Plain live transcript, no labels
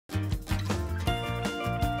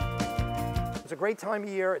It's a great time of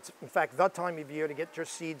year. It's, in fact, the time of year to get your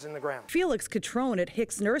seeds in the ground. Felix Catrone at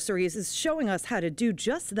Hicks Nurseries is showing us how to do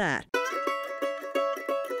just that.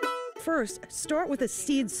 First, start with a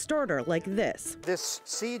seed starter like this. This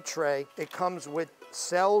seed tray, it comes with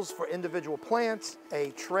cells for individual plants,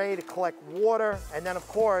 a tray to collect water, and then of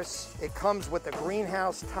course, it comes with a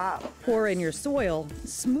greenhouse top. Pour in your soil,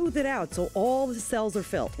 smooth it out so all the cells are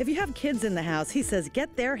filled. If you have kids in the house, he says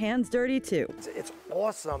get their hands dirty too. It's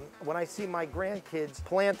awesome when I see my grandkids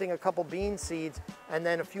planting a couple bean seeds and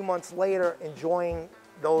then a few months later enjoying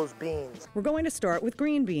those beans. We're going to start with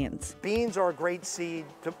green beans. Beans are a great seed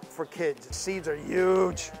for kids. Seeds are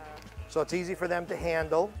huge, so it's easy for them to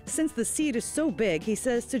handle. Since the seed is so big, he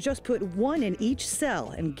says to just put one in each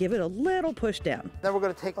cell and give it a little push down. Then we're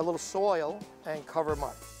going to take a little soil and cover them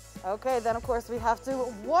up. Okay, then of course we have to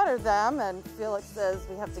water them, and Felix says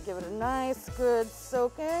we have to give it a nice, good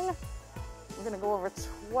soaking. We're going to go over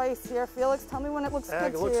twice here. Felix, tell me when it looks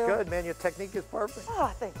good to you. It looks good, man. Your technique is perfect.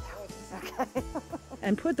 Oh, thank you. Okay.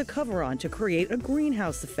 And put the cover on to create a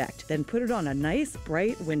greenhouse effect. Then put it on a nice,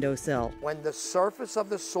 bright windowsill. When the surface of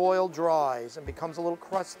the soil dries and becomes a little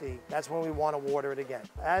crusty, that's when we want to water it again.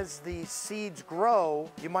 As the seeds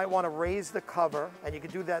grow, you might want to raise the cover, and you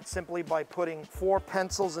can do that simply by putting 4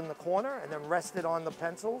 pencils in the corner and then rest it on the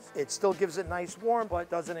pencils. It still gives it nice warmth, but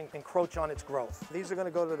doesn't encroach on its growth. These are going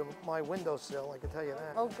to go to my windowsill, I can tell you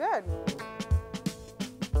that. Oh, good.